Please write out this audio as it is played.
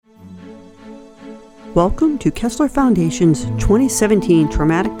Welcome to Kessler Foundation's 2017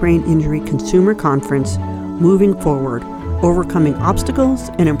 Traumatic Brain Injury Consumer Conference, Moving Forward, Overcoming Obstacles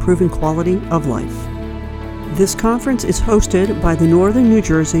and Improving Quality of Life. This conference is hosted by the Northern New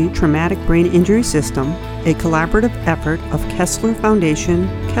Jersey Traumatic Brain Injury System, a collaborative effort of Kessler Foundation,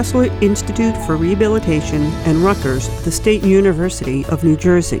 Kessler Institute for Rehabilitation, and Rutgers, the State University of New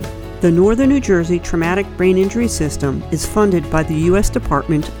Jersey. The Northern New Jersey Traumatic Brain Injury System is funded by the U.S.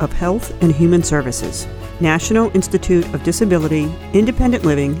 Department of Health and Human Services, National Institute of Disability, Independent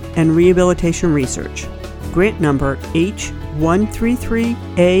Living, and Rehabilitation Research. Grant number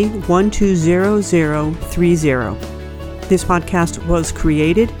H133A120030. This podcast was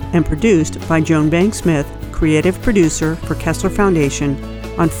created and produced by Joan Banks Smith, creative producer for Kessler Foundation,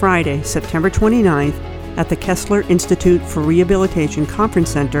 on Friday, September 29th at the Kessler Institute for Rehabilitation Conference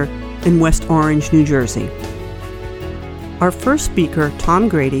Center in West Orange, New Jersey. Our first speaker, Tom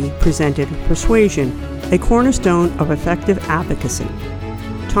Grady, presented Persuasion, a cornerstone of effective advocacy.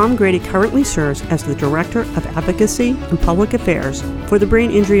 Tom Grady currently serves as the Director of Advocacy and Public Affairs for the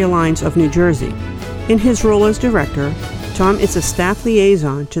Brain Injury Alliance of New Jersey. In his role as Director, Tom is a staff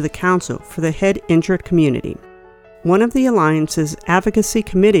liaison to the Council for the Head Injured Community, one of the Alliance's advocacy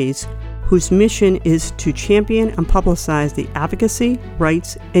committees whose mission is to champion and publicize the advocacy,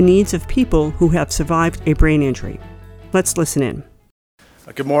 rights, and needs of people who have survived a brain injury. Let's listen in.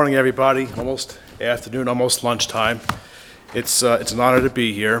 Good morning, everybody. Almost afternoon, almost lunchtime. It's an honor to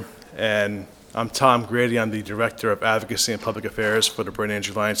be here, and I'm Tom Grady. I'm the Director of Advocacy and Public Affairs for the Brain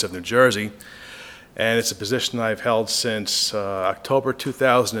Injury Alliance of New Jersey, and it's a position I've held since October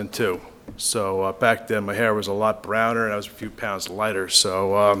 2002. So back then, my hair was a lot browner, and I was a few pounds lighter,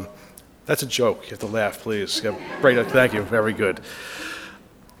 so that's a joke. You have to laugh, please. Yeah, great. Thank you. Very good.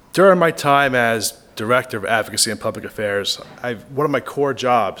 During my time as Director of Advocacy and Public Affairs, one of my core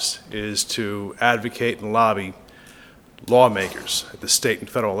jobs is to advocate and lobby lawmakers at the state and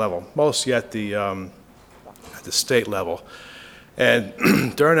federal level, mostly at the state level. And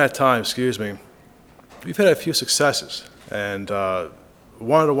during that time, we've had a few successes. And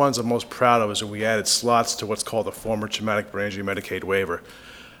one of the ones I'm most proud of is when we added slots to what's called the former Traumatic Brain Injury Medicaid waiver.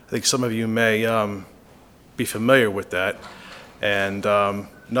 I think some of you may be familiar with that. And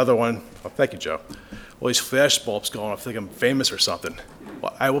another one, thank you, Joe. All these flash bulbs going off, I think I'm famous or something.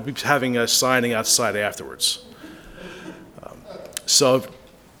 Well, I will be having a signing outside afterwards. So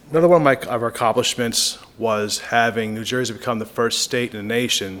another one of our accomplishments was having New Jersey become the first state in the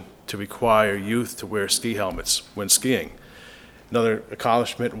nation to require youth to wear ski helmets when skiing. Another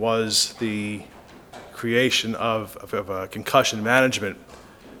accomplishment was the creation of a concussion management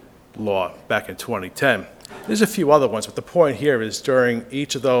law back in 2010. There's a few other ones, but the point here is during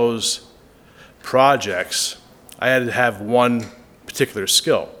each of those projects, I had to have one particular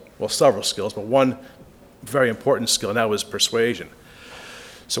skill, well, several skills, but one very important skill, and that was persuasion.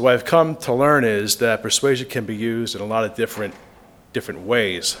 So what I've come to learn is that persuasion can be used in a lot of different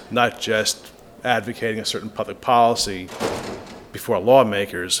ways, not just advocating a certain public policy before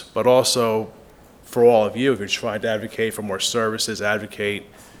lawmakers, but also for all of you if you're trying to advocate for more services, advocate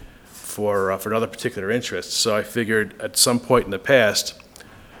for another particular interest. So I figured at some point in the past,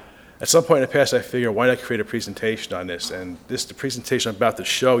 I figured why not create a presentation on this? And the presentation I'm about to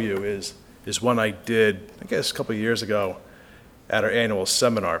show you is one I did, I guess, a couple of years ago at our annual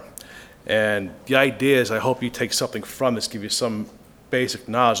seminar. And the idea is I hope you take something from this, give you some basic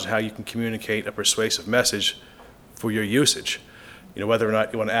knowledge of how you can communicate a persuasive message for your usage. You know, whether or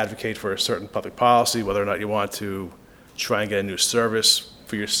not you want to advocate for a certain public policy, whether or not you want to try and get a new service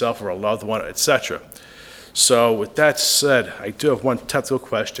for yourself or a loved one, etc. So with that said, I do have one technical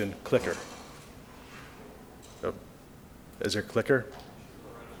question. Clicker. Oh, is there a clicker?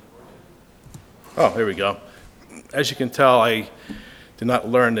 Oh, here we go. As you can tell, I did not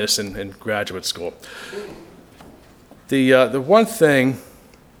learn this in graduate school. The one thing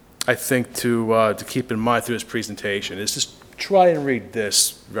I think to keep in mind through this presentation is just try and read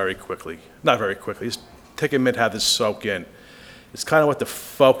this very quickly. Not very quickly, just take a minute, have this soak in. It's kind of what the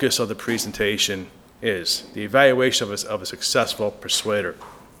focus of the presentation is, the evaluation of a successful persuader.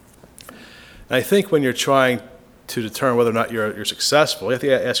 And I think when you're trying to determine whether or not you're successful, you have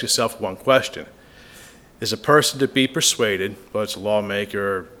to ask yourself one question. Is a person to be persuaded, whether it's a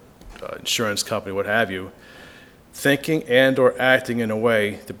lawmaker, insurance company, what have you, thinking and or acting in a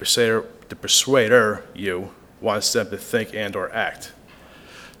way the persuader you wants them to think and or act?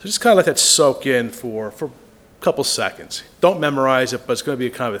 So just kind of let that soak in for a couple seconds. Don't memorize it, but it's going to be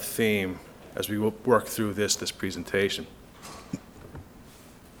a kind of a theme as we work through this presentation.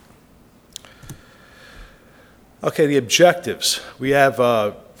 Okay, the objectives. We have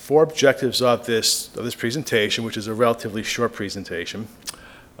 4 objectives of this presentation, which is a relatively short presentation.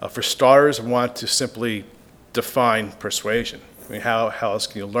 For starters, I want to simply define persuasion. I mean, how else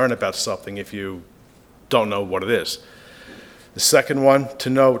can you learn about something if you don't know what it is? The second one,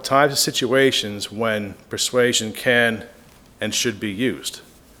 to know times and situations when persuasion can and should be used.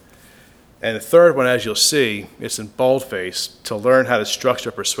 And the third one, as you'll see, it's in boldface, to learn how to structure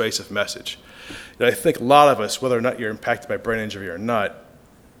a persuasive message. And I think a lot of us, whether or not you're impacted by brain injury or not,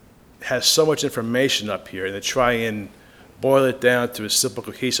 has so much information up here, and to try and boil it down to a simple,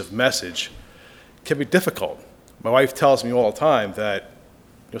 cohesive message can be difficult. My wife tells me all the time that,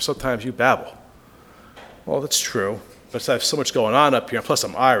 sometimes you babble. Well, that's true. But I have so much going on up here, and plus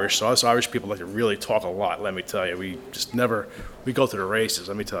I'm Irish, so us Irish people like to really talk a lot, let me tell you. We go to the races,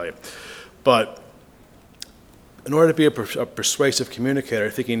 let me tell you. But in order to be a persuasive communicator,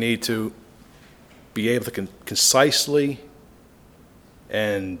 I think you need to be able to concisely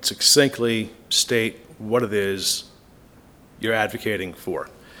and succinctly state what it is you're advocating for.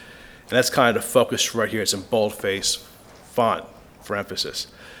 And that's kind of the focus right here. It's in boldface font for emphasis.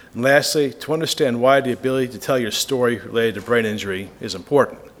 And lastly, to understand why the ability to tell your story related to brain injury is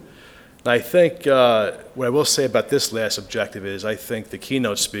important. And I think what I will say about this last objective is I think the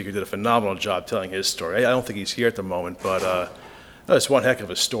keynote speaker did a phenomenal job telling his story. I don't think he's here at the moment, but it's one heck of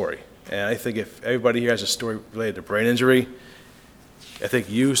a story. And I think if everybody here has a story related to brain injury, I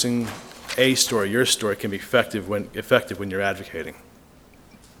think using a story, your story, can be effective when you're advocating.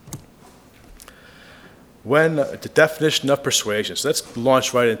 The definition of persuasion. So let's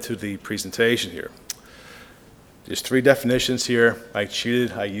launch right into the presentation here. There's 3 definitions here. I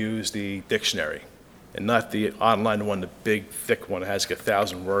cheated. I used the dictionary, and not the online one, the big, thick one that has like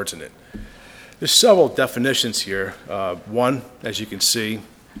 1,000 words in it. There's several definitions here. One, as you can see,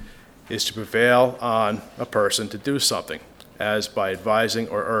 is to prevail on a person to do something, as by advising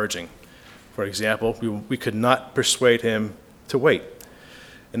or urging. For example, we could not persuade him to wait.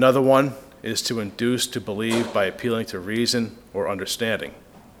 Another one is to induce to believe by appealing to reason or understanding.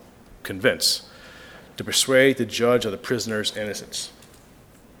 Convince. To persuade the judge of the prisoner's innocence.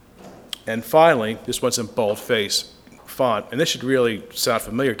 And finally, this one's in boldface font, and this should really sound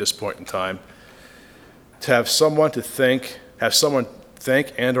familiar at this point in time, to have someone think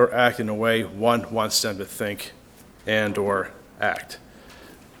and or act in a way one wants them to think and or act.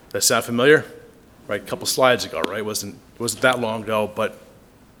 Does that sound familiar? Right, a couple slides ago, right? It wasn't that long ago, but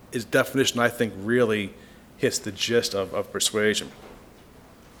his definition, I think, really hits the gist of persuasion.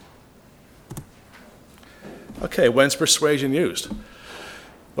 Okay, when's persuasion used?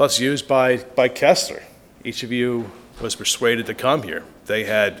 Well, it's used by Kessler. Each of you was persuaded to come here. They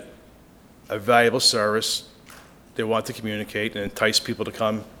had a valuable service. They want to communicate and entice people to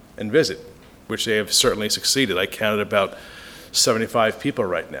come and visit, which they have certainly succeeded. I counted about 75 people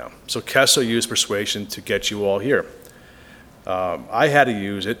right now. So Kessler used persuasion to get you all here. I had to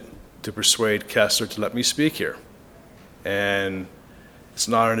use it to persuade Kessler to let me speak here. And it's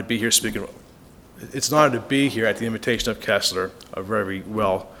an honor to be here speaking. It's an honor to be here at the invitation of Kessler, a very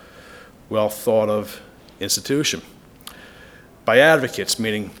well thought of institution. By advocates,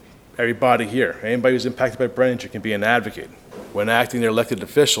 meaning everybody here. Anybody who's impacted by brain injury can be an advocate when acting their elected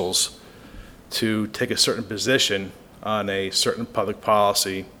officials to take a certain position on a certain public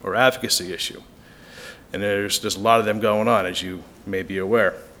policy or advocacy issue. And there's a lot of them going on, as you may be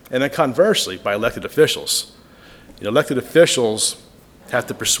aware. And then conversely, by elected officials. Elected officials have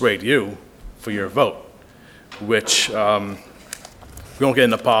to persuade you for your vote, which we won't get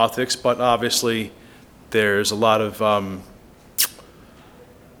into politics, but obviously there's a lot of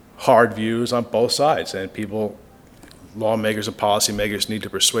hard views on both sides, and lawmakers and policymakers need to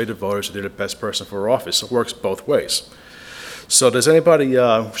persuade the voters that they're the best person for office. It works both ways. So does anybody,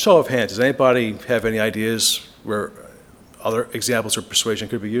 show of hands, does anybody have any ideas where other examples of persuasion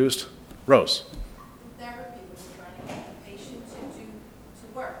could be used? Rose. Therapy, when you're trying to get the patient to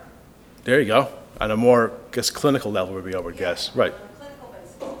work. There you go. On a more, clinical level would be, I would guess. Right. On a clinical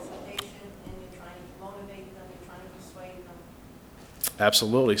basis, it's a patient, and you're trying to motivate them, you're trying to persuade them.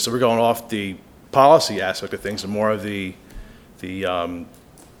 Absolutely. So we're going off the policy aspect of things and more of the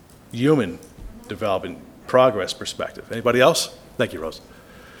human development progress perspective. Anybody else? Thank you, Rose.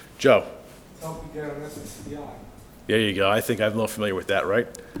 Joe. Help you get on SSDI. There you go. I think I'm a little familiar with that, right?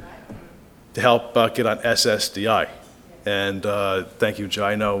 To help get on SSDI. And thank you, Joe.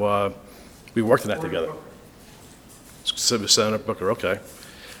 I know we worked on that together. Senator Booker, okay.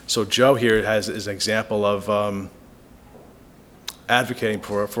 So Joe here is an example of advocating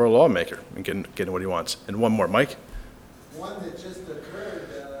for a lawmaker and getting what he wants. And one more, Mike? One that just occurred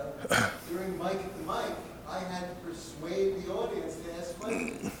during Mike at the Mic, I had to persuade the audience to ask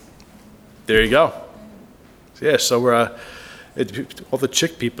questions. There you go. Yeah, so we're, all the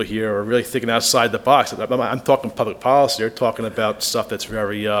chick people here are really thinking outside the box. I'm talking public policy. They're talking about stuff that's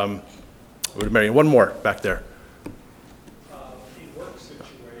very, Marion, one more back there. In work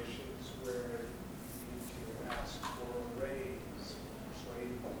situations where you need to ask for a raise,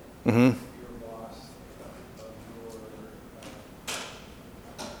 persuade your boss of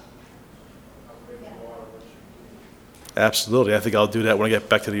your, how great you are, what you do. Absolutely. I think I'll do that when I get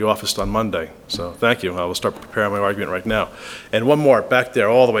back to the office on Monday. So thank you. I will start preparing my argument right now. And one more back there,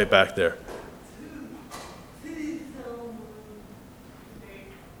 all the way back there.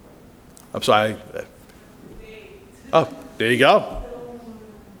 I'm sorry. Oh, there you go.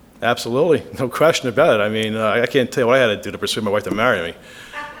 Absolutely. No question about it. I mean, I can't tell you what I had to do to persuade my wife to marry me.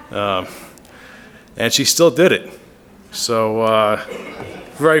 And she still did it. So,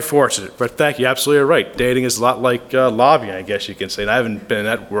 very fortunate. But thank you. Absolutely right. Dating is a lot like lobbying, I guess you can say. And I haven't been in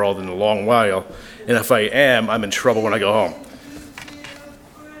that world in a long while. And if I am, I'm in trouble when I go home.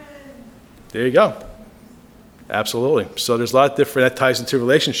 There you go. Absolutely. So there's a lot of different, that ties into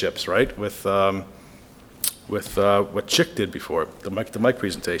relationships, right? With what Chick did before, the mic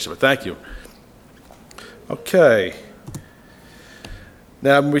presentation. But thank you. Okay.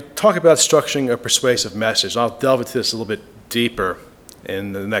 Now, when we talk about structuring a persuasive message, I'll delve into this a little bit deeper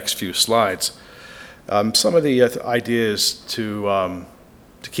in the next few slides. Some of the ideas to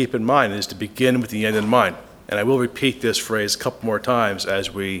keep in mind is to begin with the end in mind. And I will repeat this phrase a couple more times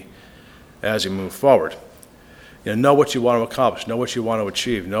as we move forward. Know what you want to accomplish, know what you want to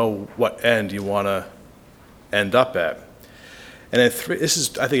achieve, know what end you want to end up at. And then this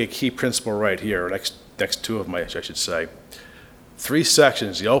is, I think, a key principle right here, next two of my, I should say. 3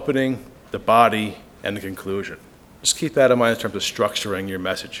 sections, the opening, the body, and the conclusion. Just keep that in mind in terms of structuring your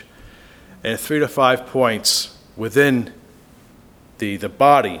message. And 3 to 5 points within the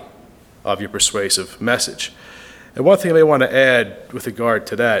body of your persuasive message. And one thing I may want to add with regard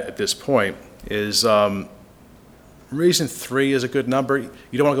to that at this point is reason 3 is a good number. You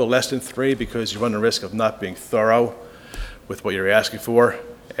don't want to go less than 3 because you run the risk of not being thorough with what you're asking for,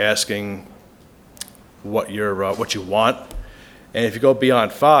 asking what you want. And if you go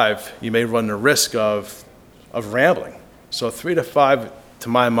beyond 5, you may run the risk of rambling. So 3 to 5, to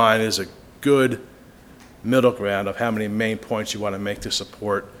my mind, is a good middle ground of how many main points you want to make to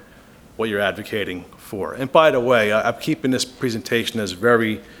support what you're advocating for. And by the way, I'm keeping this presentation as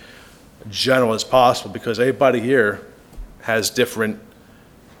very general as possible because everybody here has different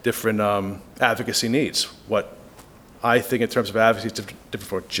advocacy needs. What I think in terms of advocacy is different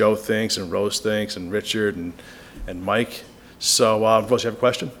from what Joe thinks and Rose thinks and Richard and Mike. So, Rose, you have a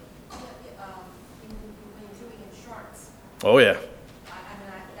question? When you're doing insurance, Oh, yeah.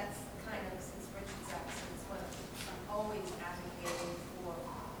 that's kind of, since Richard's absent, it's what I'm always advocating for,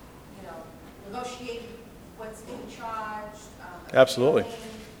 negotiate what's being charged. Absolutely.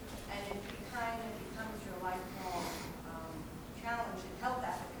 And it kind of becomes your lifelong challenge in health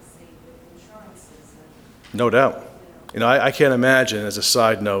advocacy with insurances. No doubt. I can't imagine, as a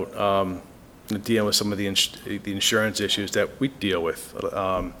side note, dealing with some of the insurance issues that we deal with,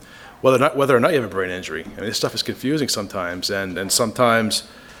 whether or not you have a brain injury. I mean, this stuff is confusing sometimes, and sometimes,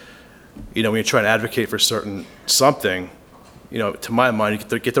 when you're trying to advocate for something, to my mind,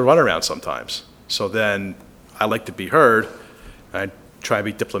 you get the runaround sometimes. So then, I like to be heard. I try to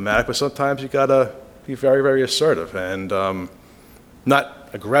be diplomatic, but sometimes you gotta be very, very assertive and not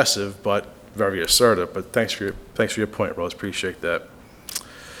aggressive, but very assertive. But thanks for your point, Rose. Appreciate that.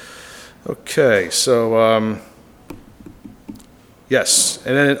 Okay, so yes,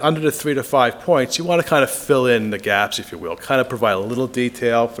 and then under the 3 to 5 points, you want to kind of fill in the gaps, if you will, kind of provide a little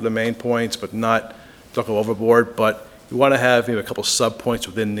detail for the main points, but not go overboard. But you want to have maybe a couple sub-points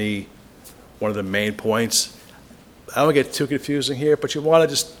within one of the main points. I don't want to get too confusing here, but you want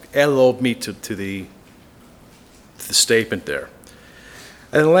to just add a little meat to the statement there.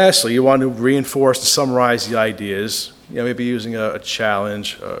 And then lastly, you want to reinforce and summarize the ideas, maybe using a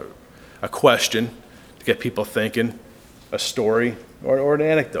challenge, a question to get people thinking, a story, or an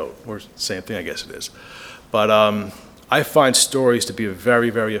anecdote, or same thing, I guess it is. But I find stories to be a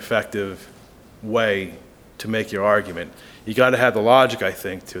very, very effective way to make your argument. You got to have the logic, I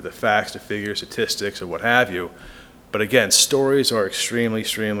think, to the facts, the figures, statistics, or what have you. But again, stories are extremely,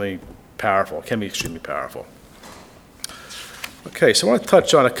 extremely powerful, can be extremely powerful. Okay, so I want to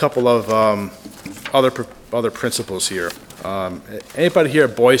touch on a couple of other principles here. Anybody here a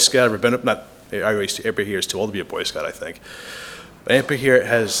Boy Scout ever been? Everybody here is too old to be a Boy Scout, I think. But anybody here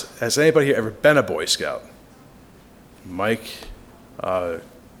has anybody here ever been a Boy Scout? Mike, I'm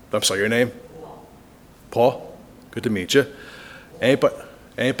sorry, your name? Paul. Good to meet you. Anybody?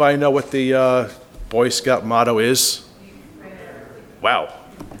 Anybody know what the Boy Scout motto is? Wow.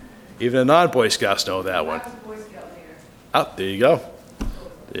 Even the non-Boy Scouts know that one. Oh, there you go.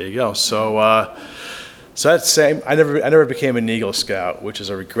 There you go. So, so that's the same. I never became an Eagle Scout, which is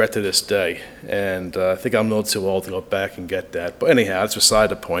a regret to this day. And I think I'm a little too old to go back and get that. But anyhow, that's beside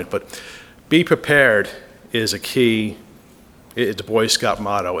the point. But be prepared is a key. It's the Boy Scout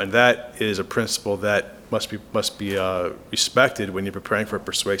motto, and that is a principle that must be respected when you're preparing for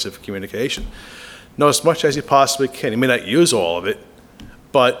persuasive communication. Know as much as you possibly can. You may not use all of it,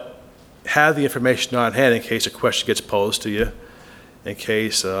 but have the information on hand in case a question gets posed to you, in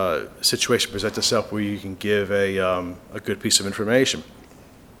case a situation presents itself where you can give a good piece of information.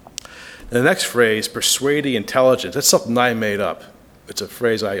 And the next phrase, persuading intelligence, that's something I made up. It's a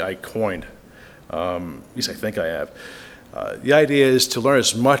phrase I coined. At least I think I have. The idea is to learn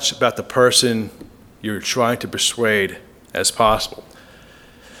as much about the person you're trying to persuade as possible.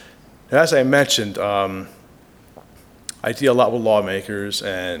 And as I mentioned, I deal a lot with lawmakers,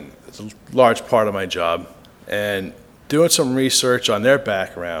 and it's a large part of my job. And doing some research on their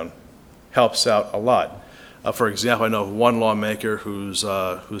background helps out a lot. For example, I know one lawmaker whose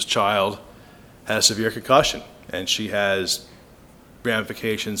child has severe concussion, and she has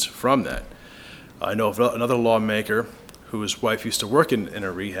ramifications from that. I know of another lawmaker whose wife used to work in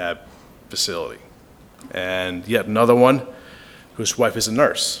a rehab facility, and yet another one whose wife is a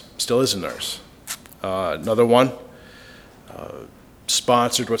nurse, still is a nurse. Another one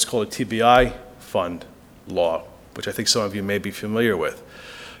sponsored what's called a TBI fund law, which I think some of you may be familiar with.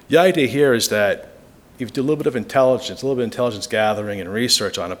 The idea here is that if you do a little bit of intelligence gathering and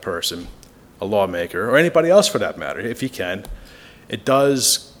research on a person, a lawmaker, or anybody else for that matter, if you can, it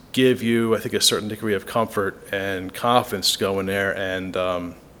does give you, I think, a certain degree of comfort and confidence to go in there and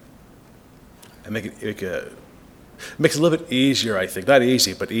make it makes it a little bit easier, I think, not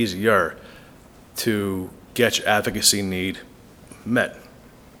easy, but easier to get your advocacy need met.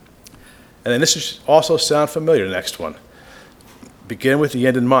 And then this should also sound familiar, the next one. Begin with the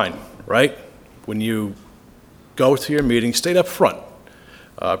end in mind, right? When you go to your meeting, state up front.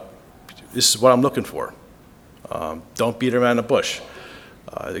 This is what I'm looking for. Don't beat around the bush.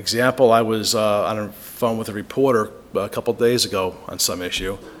 Example, I was on the phone with a reporter a couple days ago on some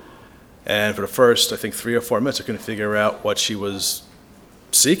issue, and for the first, I think, 3 or 4 minutes, I couldn't figure out what she was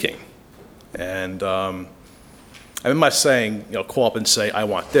seeking. And I'm not saying, call up and say, I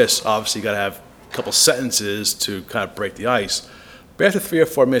want this. Obviously, you got to have a couple sentences to kind of break the ice. But after 3 or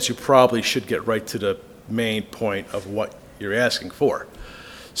 4 minutes, you probably should get right to the main point of what you're asking for.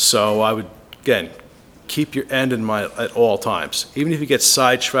 So I would, again, keep your end in mind at all times. Even if you get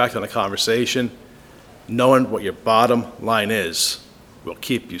sidetracked on a conversation, knowing what your bottom line is will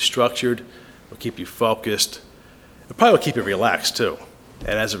keep you structured, will keep you focused. It probably will keep you relaxed too.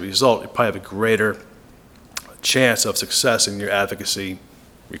 And as a result, you probably have a greater chance of success in your advocacy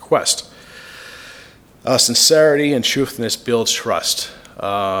request. Sincerity and truthfulness builds trust.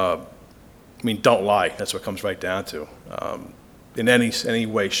 Don't lie. That's what it comes right down to. In any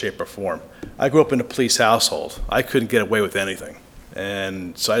way, shape, or form. I grew up in a police household. I couldn't get away with anything.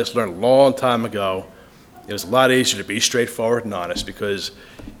 And so I just learned a long time ago, it was a lot easier to be straightforward and honest, because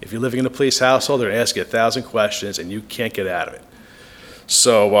if you're living in a police household, they're going to ask you 1,000 questions and you can't get out of it.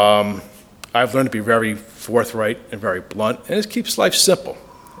 So I've learned to be very forthright and very blunt, and it keeps life simple.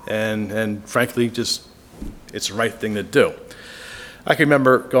 And frankly, just it's the right thing to do. I can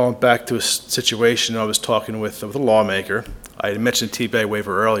remember going back to a situation I was talking with a lawmaker. I had mentioned the T-Bay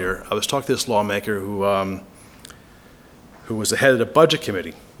waiver earlier. I was talking to this lawmaker who was the head of the budget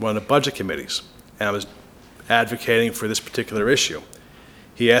committee, one of the budget committees, and I was advocating for this particular issue.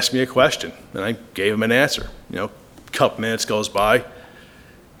 He asked me a question, and I gave him an answer. A couple minutes goes by.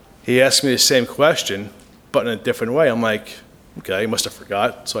 He asked me the same question, but in a different way. I'm like, okay, he must have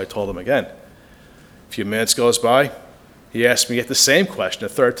forgot, so I told him again. A few minutes goes by. He asked me the same question a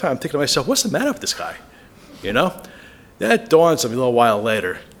third time. I'm thinking to myself, what's the matter with this guy? That dawns on me a little while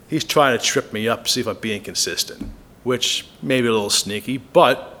later. He's trying to trip me up, see if I'm being consistent, which may be a little sneaky,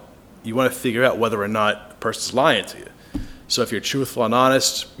 but you want to figure out whether or not a person's lying to you. So if you're truthful and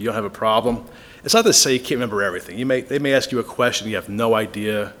honest, you don't have a problem. It's not to say you can't remember everything. They may ask you a question, you have no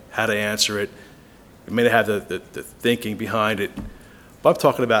idea how to answer it. You may not have the thinking behind it. But I'm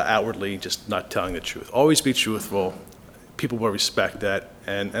talking about outwardly just not telling the truth. Always be truthful. People will respect that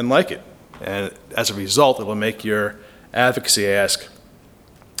and like it. And as a result, it will make your advocacy ask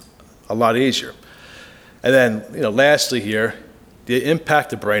a lot easier. And then, lastly here, the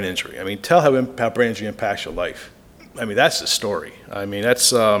impact of brain injury. Tell how brain injury impacts your life. That's the story.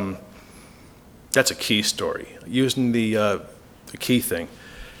 That's a key story. Using the key thing.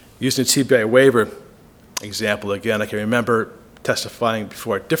 Using the TBI waiver example again, I can remember testifying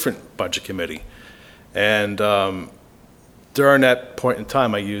before a different budget committee. And during that point in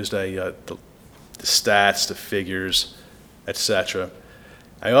time, I used the stats, the figures, etc.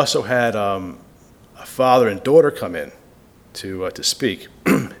 I also had a father and daughter come in to speak,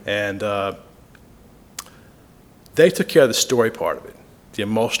 and they took care of the story part of it, the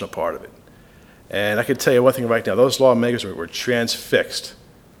emotional part of it. And I can tell you one thing right now, those lawmakers were transfixed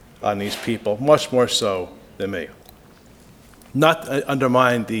on these people, much more so than me. Not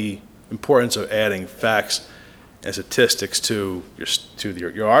undermine the importance of adding facts and statistics to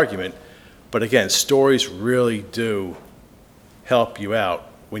your argument, but again, stories really do help you out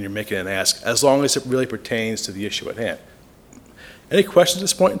when you're making an ask, as long as it really pertains to the issue at hand. Any questions at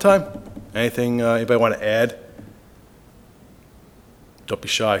this point in time? Anything anybody want to add? Don't be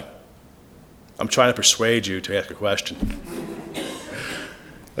shy. I'm trying to persuade you to ask a question.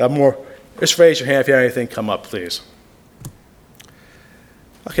 Just raise your hand if you have anything come up, please.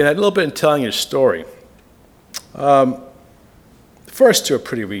 Okay, now a little bit in telling your story. The first two are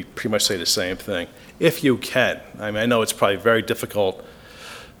pretty much say the same thing. If you can. I mean, I know it's probably very difficult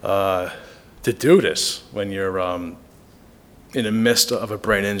to do this when you're in the midst of a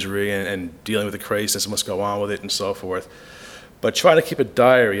brain injury and dealing with the craziness and what's going on with it and so forth. But trying to keep a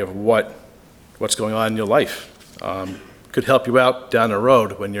diary of what's going on in your life could help you out down the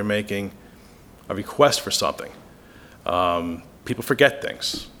road when you're making a request for something. People forget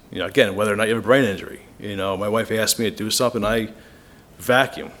things. You know, again, whether or not you have a brain injury. You know, my wife asked me to do something, I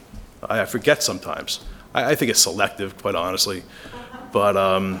vacuum. I forget sometimes. I think it's selective, quite honestly. But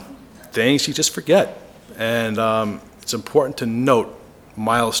things you just forget. And it's important to note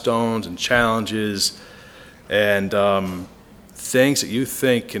milestones and challenges and things that you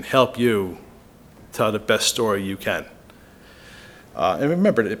think can help you tell the best story you can. And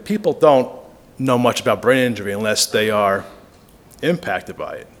remember, that people don't know much about brain injury unless they are impacted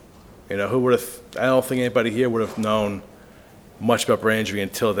by it. You know, I don't think anybody here would have known much about brain injury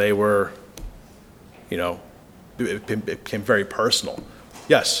until they were, you know, it became very personal.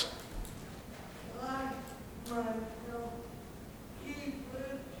 Yes?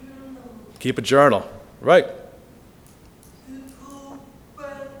 Keep a journal, right.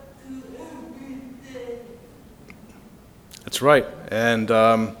 That's right, and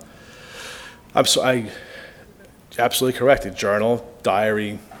I'm absolutely correct. A journal,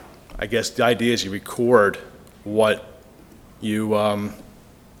 diary. I guess the idea is you record what you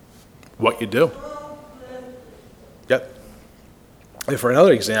do. Yep. And for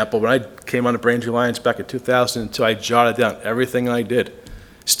another example, when I came on the Brain Injury Alliance back in 2002, I jotted down everything I did.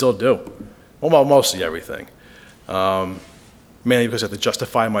 Still do. Well, mostly everything. Mainly because I have to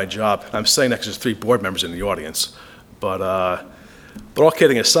justify my job. I'm saying that because there's 3 board members in the audience. But all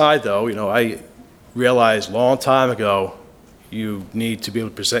kidding aside, though, you know, I realized a long time ago you need to be able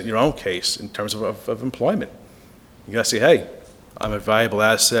to present your own case in terms of employment. You got to say, hey, I'm a valuable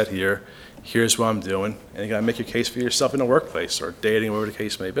asset here. Here's what I'm doing. And you got to make your case for yourself in the workplace or dating, whatever the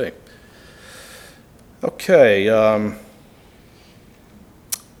case may be. Okay.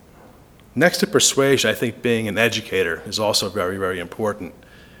 Next to persuasion, I think being an educator is also very, very important.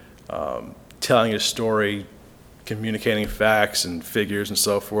 Telling your story, communicating facts and figures and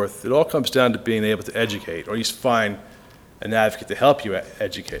so forth, it all comes down to being able to educate, or at least find an advocate to help you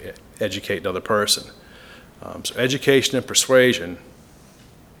educate another person. So education and persuasion,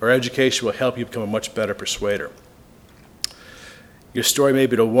 or education will help you become a much better persuader. Your story may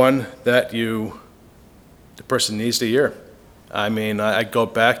be the one that the person needs to hear. I mean, I go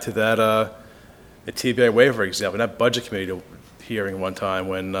back to that the TBI waiver example, that budget committee hearing one time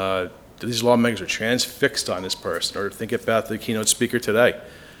when these lawmakers are transfixed on this person, or think about the keynote speaker today.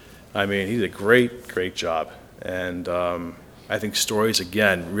 I mean, he did a great, great job. And I think stories,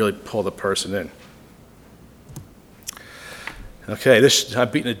 again, really pull the person in. Okay, I'm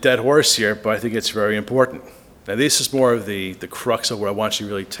beating a dead horse here, but I think it's very important. Now, this is more of the crux of what I want you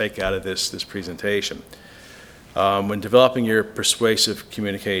to really take out of this presentation. When developing your persuasive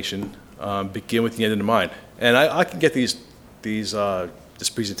communication, begin with the end in mind. And I can get this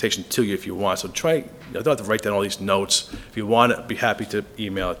presentation to you if you want. So you don't have to write down all these notes. If you want it, I'd be happy to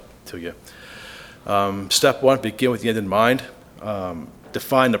email it to you. Step 1, begin with the end in mind.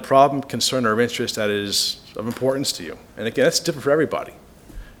 Define the problem, concern, or interest that is of importance to you. And again, that's different for everybody.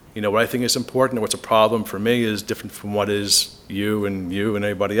 You know, what I think is important and what's a problem for me is different from what is you and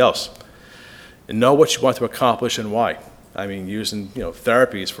everybody else. And know what you want to accomplish and why. I mean, using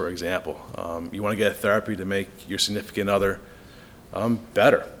therapies, for example. You want to get a therapy to make your significant other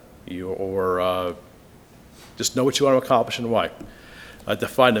better. Just know what you want to accomplish and why.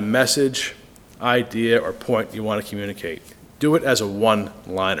 Define the message, idea, or point you want to communicate. Do it as a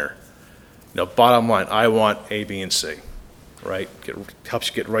one-liner. Bottom line, I want A, B, and C, right? Helps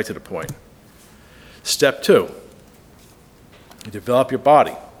you get right to the point. Step 2, you develop your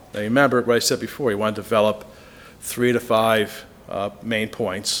body. Now remember what I said before, you want to develop 3 to 5 main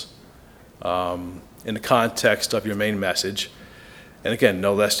points in the context of your main message. And again,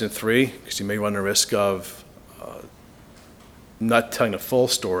 no less than 3, because you may run the risk of not telling the full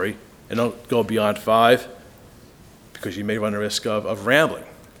story, and don't go beyond 5, because you may run the risk of rambling.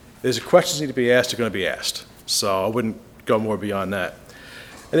 There's questions that need to be asked are going to be asked, so I wouldn't go more beyond that.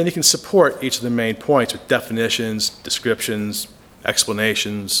 And then you can support each of the main points with definitions, descriptions,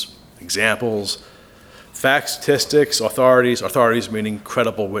 explanations, examples, facts, statistics, authorities meaning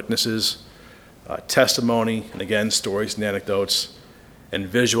credible witnesses, testimony, and again, stories and anecdotes, and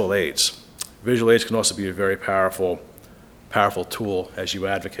visual aids. Visual aids can also be a very powerful tool as you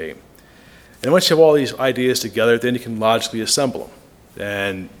advocate. And once you have all these ideas together, then you can logically assemble them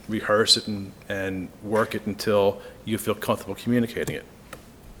and rehearse it and work it until you feel comfortable communicating it.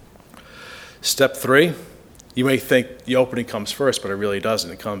 Step 3, you may think the opening comes first, but it really doesn't.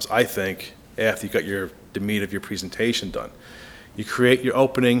 It comes, I think, after you got the meat of your presentation done. You create your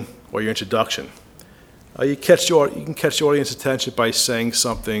opening or your introduction. You can catch the audience attention by saying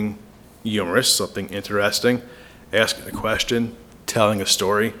something humorous, something interesting, asking a question, telling a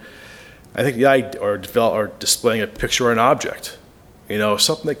story. I think the idea, or displaying a picture or an object,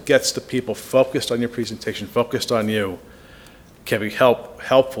 something that gets the people focused on your presentation, focused on you, can be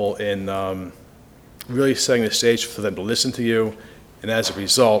helpful in really setting the stage for them to listen to you, and as a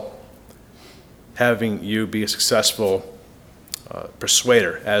result, having you be a successful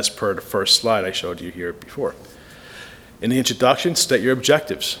persuader, as per the first slide I showed you here before. In the introduction, state your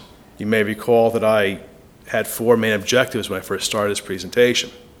objectives. You may recall that I had 4 main objectives when I first started this presentation.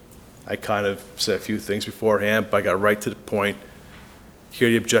 I kind of said a few things beforehand, but I got right to the point. Here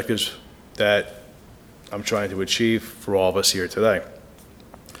are the objectives that I'm trying to achieve for all of us here today.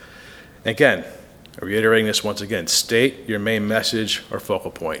 Again, reiterating this once again, state your main message or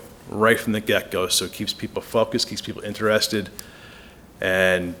focal point right from the get-go, so it keeps people focused, keeps people interested,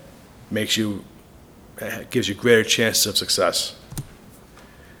 and gives you greater chances of success.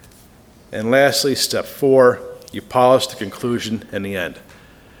 And lastly, step 4, you polish the conclusion and the end.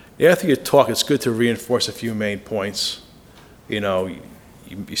 After you talk, it's good to reinforce a few main points. You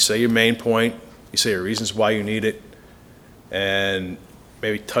say your main point, you say your reasons why you need it, and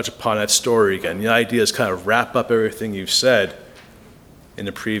maybe touch upon that story again. The idea is kind of wrap up everything you've said in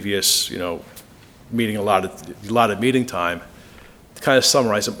the previous, meeting, a lot of meeting time, to kind of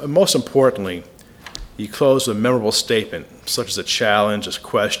summarize it. And most importantly, you close with a memorable statement, such as a challenge, a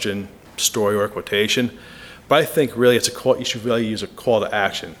question, story, or a quotation. But I think really you should really use a call to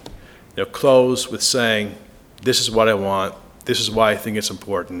action. Close with saying, this is what I want, this is why I think it's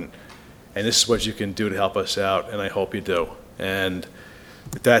important, and this is what you can do to help us out, and I hope you do. And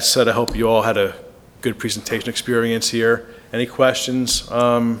with that said, I hope you all had a good presentation experience here. Any questions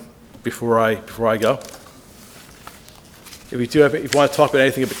before I go? If you want to talk about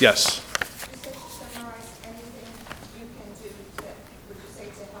anything, but yes. Just to summarize, anything you can do would you say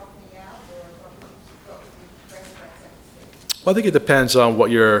to help me out, or what would you recommend? Well, I think it depends on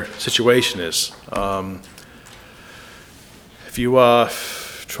what your situation is. If you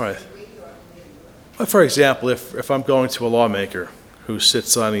for example, if I'm going to a lawmaker who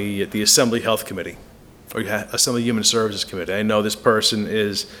sits on the Assembly Health Committee or Assembly Human Services Committee, I know this person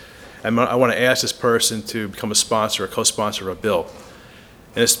I want to ask this person to become a sponsor, a co-sponsor of a bill.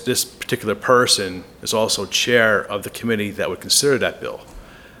 And this particular person is also chair of the committee that would consider that bill.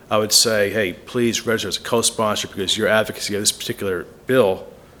 I would say, hey, please register as a co-sponsor because your advocacy of this particular bill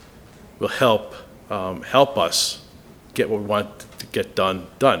will help us get what we want to get done.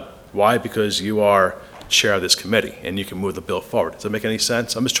 Why? Because you are chair of this committee and you can move the bill forward. Does that make any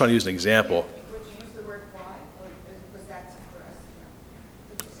sense? I'm just trying to use an example. Would you use the word why, or was that for us to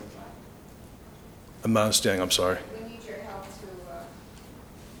know? Would you say why? I'm not understanding, I'm sorry. We need your help to,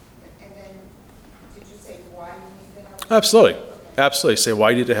 and then, did you say why you need the help? Absolutely. Okay. Absolutely. Say why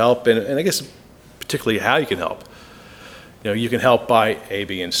you need the help, and I guess particularly how you can help. You can help by A,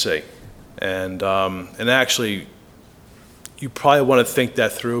 B, and C. And actually, you probably want to think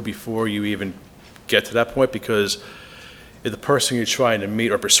that through before you even get to that point, because if the person you're trying to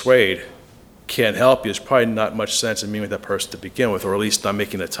meet or persuade can't help you, there's probably not much sense in meeting with that person to begin with, or at least not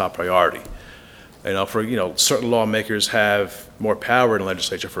making it a top priority. Certain lawmakers have more power in the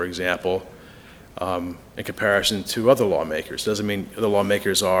legislature, for example, in comparison to other lawmakers. Doesn't mean other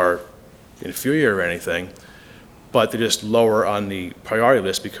lawmakers are inferior or anything, but they're just lower on the priority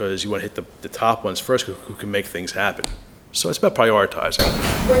list because you want to hit the top ones first who can make things happen. So it's about prioritizing.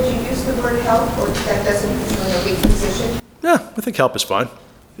 Would you use the word help, or that doesn't put you in a weak position? Yeah, I think help is fine.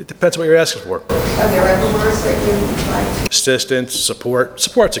 It depends what you're asking for. Are there other words that you like? Assistance, support.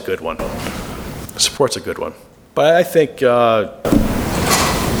 Support's a good one. Support's a good one. But I think any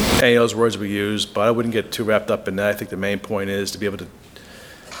of those words we use, but I wouldn't get too wrapped up in that. I think the main point is to be able to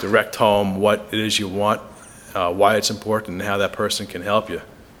direct home what it is you want, why it's important, and how that person can help you.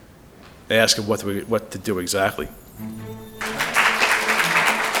 And ask them what to do exactly.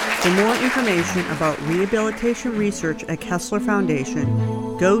 For more information about rehabilitation research at Kessler Foundation,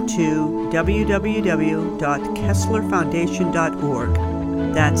 go to www.kesslerfoundation.org.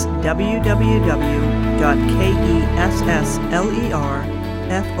 That's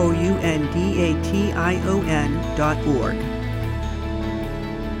www.kesslerfoundation.org.